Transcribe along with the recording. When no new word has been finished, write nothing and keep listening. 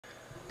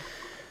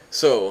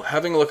So,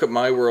 having a look at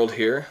my world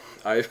here,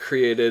 I've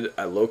created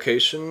a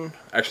location.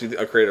 Actually,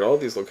 I created all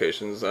of these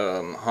locations.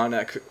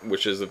 Honek,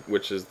 which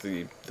is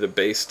the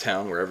base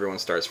town where everyone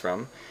starts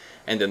from,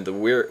 and then the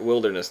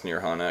wilderness near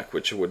Honek,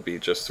 which would be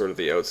just sort of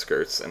the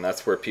outskirts, and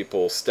that's where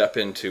people step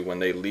into when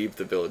they leave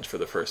the village for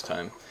the first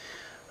time.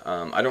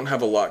 I don't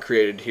have a lot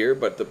created here,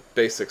 but the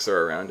basics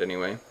are around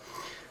anyway.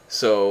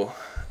 So,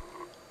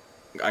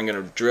 I'm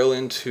going to drill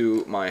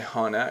into my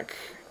Honek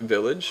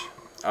village.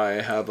 I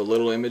have a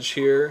little image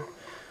here,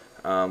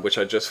 which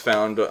I just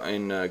found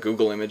in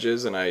Google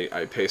Images, and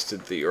I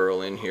pasted the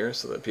URL in here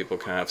so that people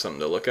can have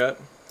something to look at.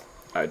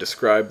 I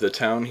described the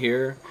town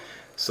here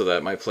so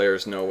that my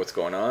players know what's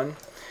going on.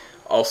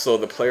 Also,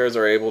 the players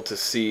are able to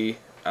see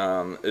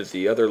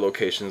the other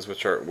locations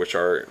which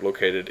are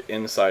located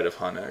inside of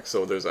Honek.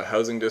 So there's a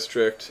housing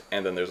district,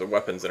 and then there's a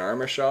weapons and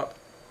armor shop.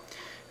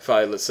 If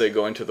I, let's say,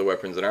 go into the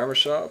weapons and armor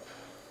shop,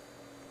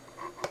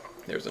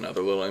 there's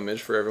another little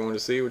image for everyone to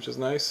see, which is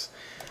nice.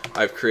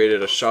 I've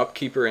created a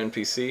shopkeeper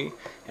NPC,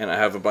 and I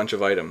have a bunch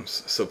of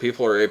items. So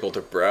people are able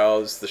to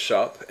browse the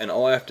shop, and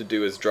all I have to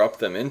do is drop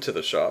them into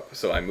the shop.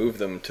 So I move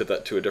them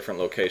to a different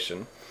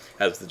location.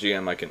 As the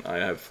GM, I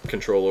have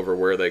control over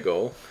where they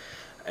go,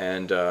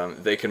 and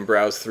they can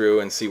browse through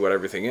and see what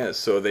everything is.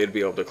 So they'd be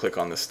able to click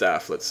on the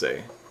staff, let's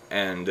say,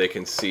 and they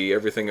can see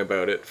everything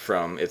about it,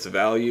 from its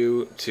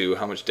value to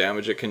how much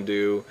damage it can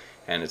do,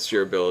 and its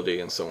durability,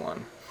 and so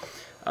on.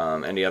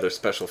 Any other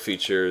special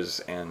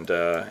features, and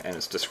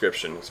its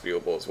description is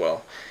viewable as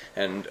well.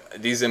 And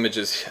these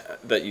images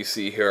that you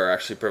see here are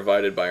actually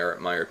provided by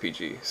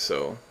MyRPG,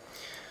 so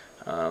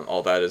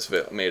all that is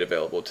made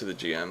available to the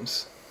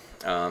GMs.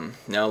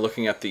 Now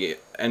looking at the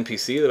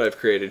NPC that I've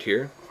created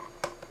here,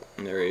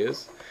 and there he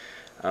is.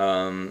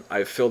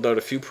 I've filled out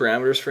a few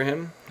parameters for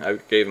him. I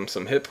gave him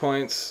some hit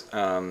points,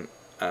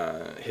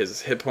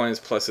 his hit points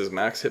plus his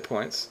max hit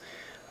points.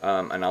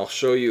 And I'll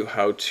show you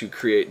how to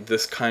create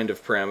this kind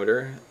of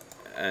parameter,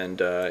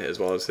 and as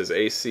well as his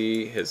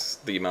AC,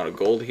 the amount of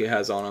gold he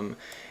has on him,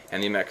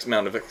 and the max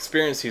amount of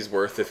experience he's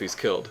worth if he's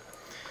killed.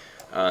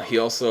 He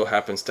also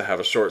happens to have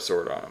a short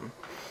sword on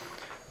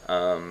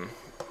him.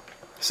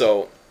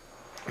 So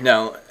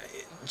now,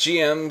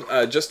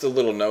 GM, just a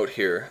little note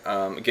here.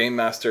 Game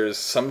masters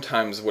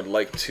sometimes would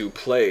like to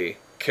play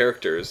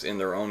characters in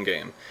their own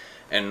game,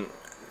 and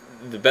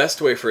the best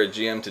way for a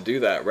GM to do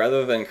that,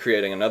 rather than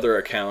creating another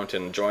account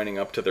and joining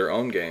up to their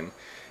own game,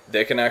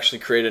 they can actually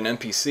create an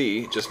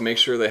NPC. Just make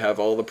sure they have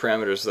all the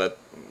parameters that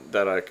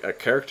a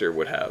character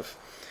would have,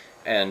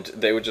 and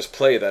they would just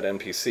play that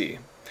NPC.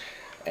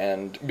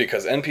 And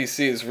because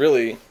NPCs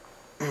really,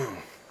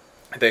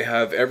 they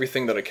have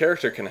everything that a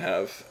character can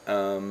have.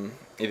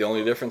 The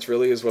only difference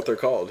really is what they're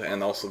called,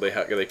 and also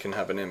they can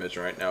have an image.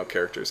 Right now,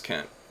 characters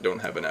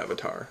don't have an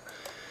avatar.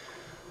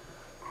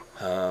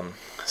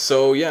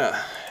 So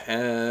yeah,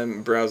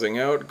 and browsing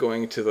out,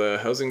 going to the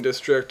housing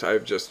district,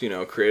 I've just,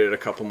 created a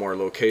couple more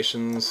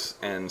locations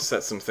and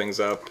set some things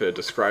up,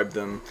 described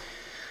them.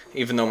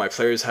 Even though my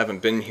players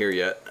haven't been here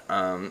yet,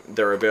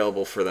 they're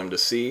available for them to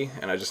see,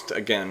 and I just,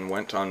 again,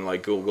 went on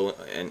like Google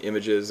and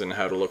Images and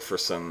how to look for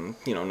some,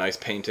 nice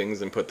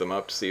paintings and put them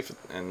up to see if,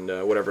 and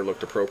whatever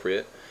looked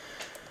appropriate.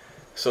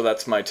 So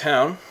that's my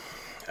town.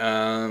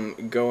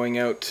 Going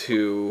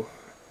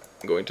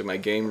to my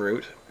game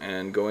route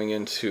and going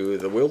into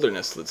the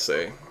wilderness, let's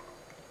say.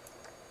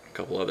 A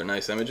couple other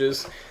nice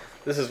images.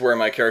 This is where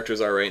my characters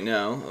are right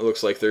now. It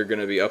looks like they're going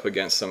to be up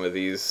against some of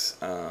these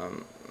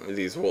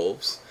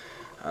wolves.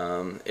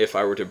 If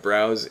I were to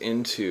browse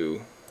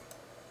into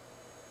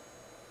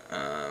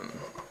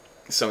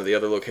some of the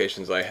other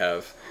locations I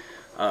have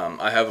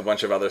a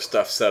bunch of other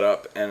stuff set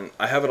up, and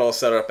I have it all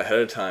set up ahead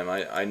of time.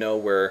 I know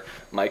where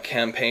my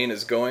campaign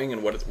is going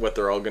and what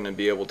they're all going to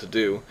be able to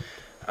do.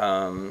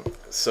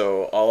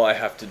 So all I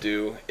have to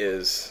do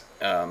is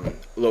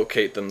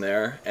locate them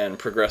there and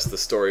progress the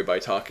story by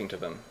talking to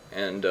them.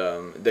 And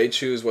they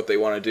choose what they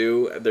want to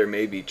do. There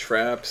may be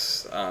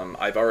traps.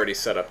 I've already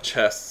set up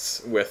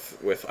chests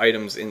with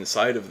items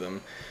inside of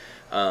them,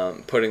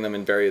 putting them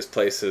in various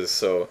places.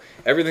 So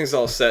everything's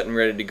all set and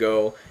ready to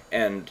go.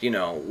 And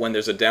when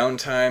there's a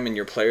downtime and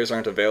your players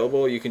aren't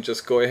available, you can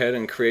just go ahead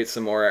and create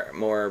some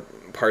more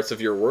parts of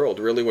your world.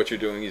 Really what you're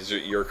doing is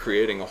you're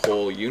creating a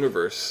whole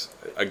universe,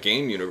 a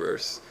game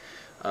universe,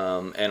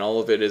 and all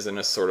of it is in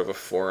a sort of a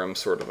forum,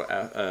 sort of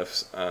a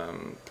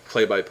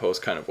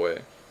play-by-post kind of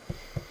way.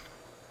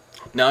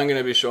 Now I'm going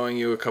to be showing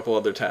you a couple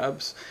other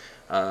tabs,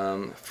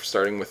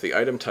 starting with the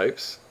item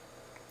types.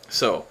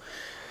 So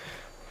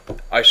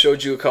I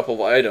showed you a couple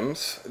of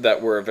items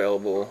that were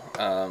available,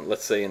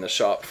 let's say in the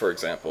shop, for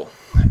example.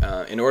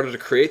 In order to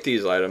create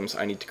these items,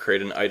 I need to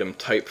create an item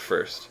type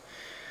first.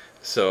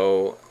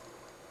 So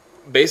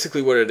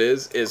basically what it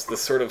is the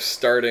sort of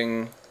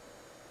starting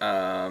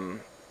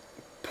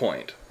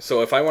point.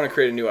 So if I want to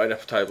create a new item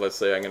type, let's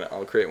say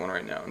I'll create one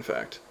right now, in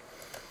fact.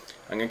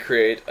 I'm going to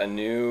create a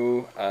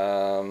new,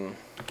 I'm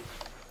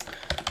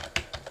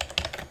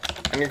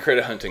going to create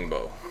a hunting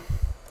bow.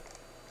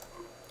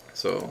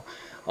 So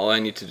All I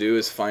need to do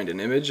is find an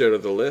image out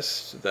of the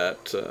list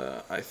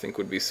that I think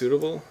would be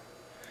suitable.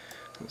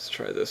 Let's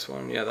try this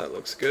one. Yeah, that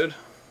looks good.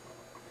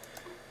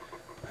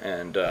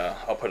 And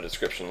I'll put a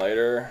description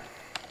later.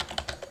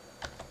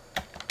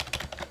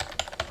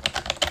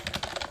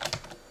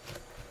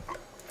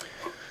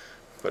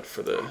 But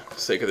for the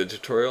sake of the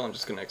tutorial, I'm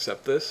just going to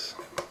accept this.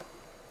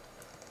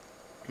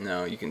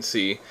 Now you can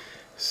see,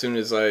 as soon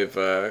as I've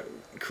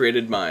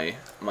created my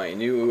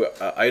new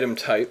item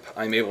type,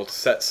 I'm able to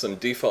set some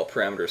default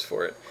parameters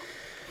for it.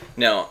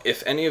 Now,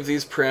 if any of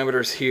these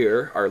parameters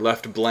here are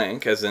left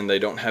blank, as in they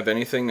don't have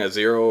anything, a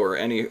 0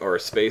 or a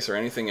space or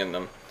anything in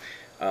them,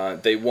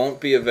 they won't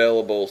be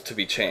available to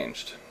be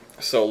changed.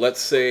 So let's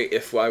say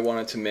if I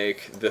wanted to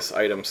make this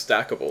item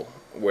stackable,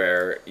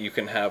 where you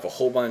can have a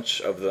whole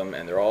bunch of them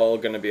and they're all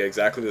going to be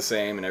exactly the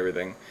same and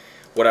everything,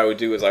 what I would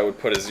do is I would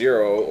put a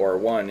 0 or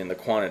 1 in the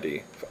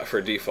quantity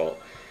for default.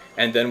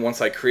 And then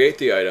once I create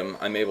the item,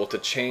 I'm able to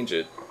change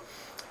it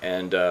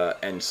and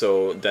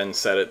so then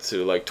set it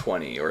to like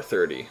 20 or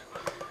 30.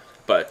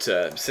 But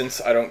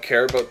since I don't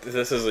care about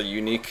this is a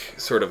unique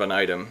sort of an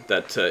item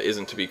that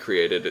isn't to be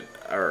created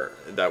or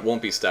that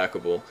won't be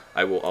stackable,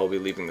 I'll be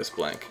leaving this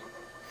blank.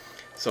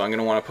 So I'm going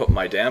to want to put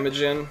my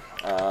damage in.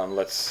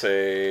 Let's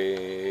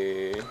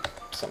say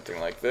something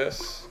like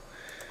this.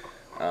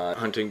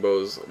 Hunting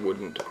bows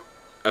wouldn't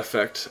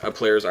affect a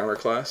player's armor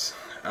class.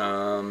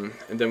 And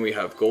then we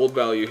have gold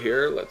value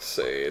here. Let's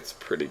say it's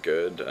pretty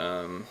good.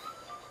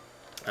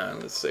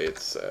 Let's say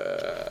it's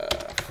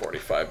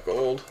 45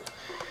 gold.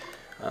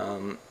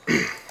 The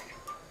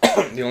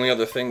only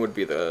other thing would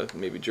be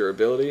maybe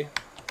durability.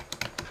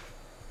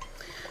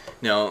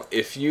 Now,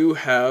 if you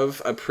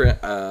have a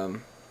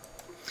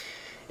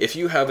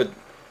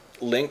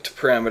linked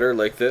parameter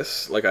like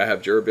this, like I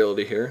have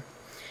durability here,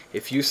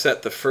 if you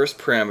set the first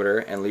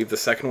parameter and leave the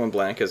second one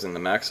blank, as in the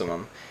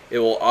maximum, it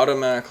will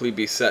automatically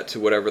be set to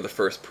whatever the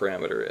first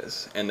parameter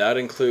is. And that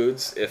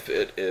includes if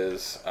it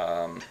is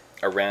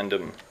a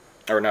random,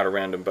 or not a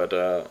random, but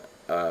a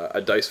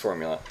dice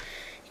formula.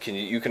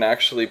 You can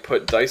actually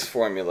put dice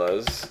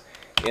formulas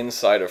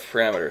inside of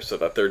parameters so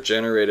that they're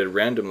generated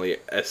randomly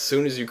as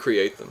soon as you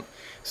create them.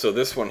 So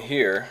this one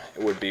here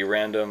would be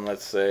random.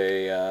 Let's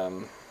say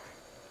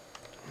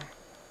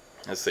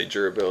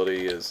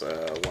durability is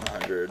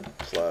 100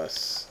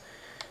 plus,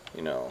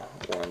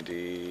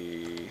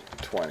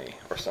 1d20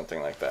 or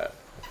something like that.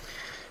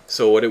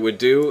 So what it would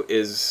do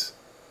is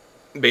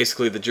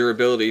basically the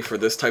durability for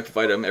this type of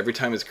item every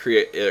time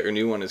a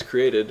new one is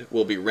created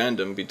will be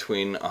random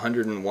between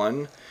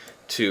 101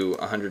 to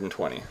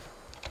 120.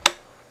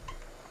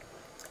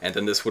 And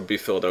then this would be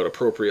filled out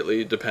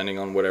appropriately depending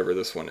on whatever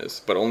this one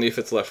is, but only if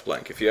it's left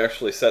blank. If you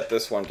actually set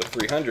this one to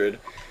 300,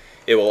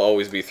 it will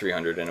always be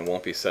 300 and it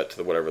won't be set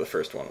to whatever the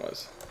first one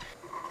was.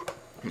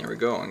 And there we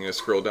go. I'm going to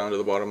scroll down to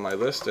the bottom of my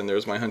list and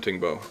there's my hunting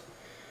bow.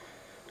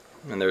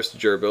 And there's the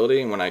durability,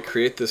 and when I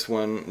create this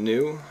one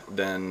new,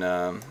 then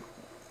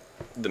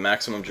the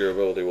maximum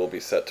durability will be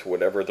set to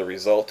whatever the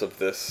result of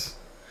this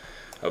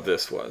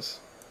was.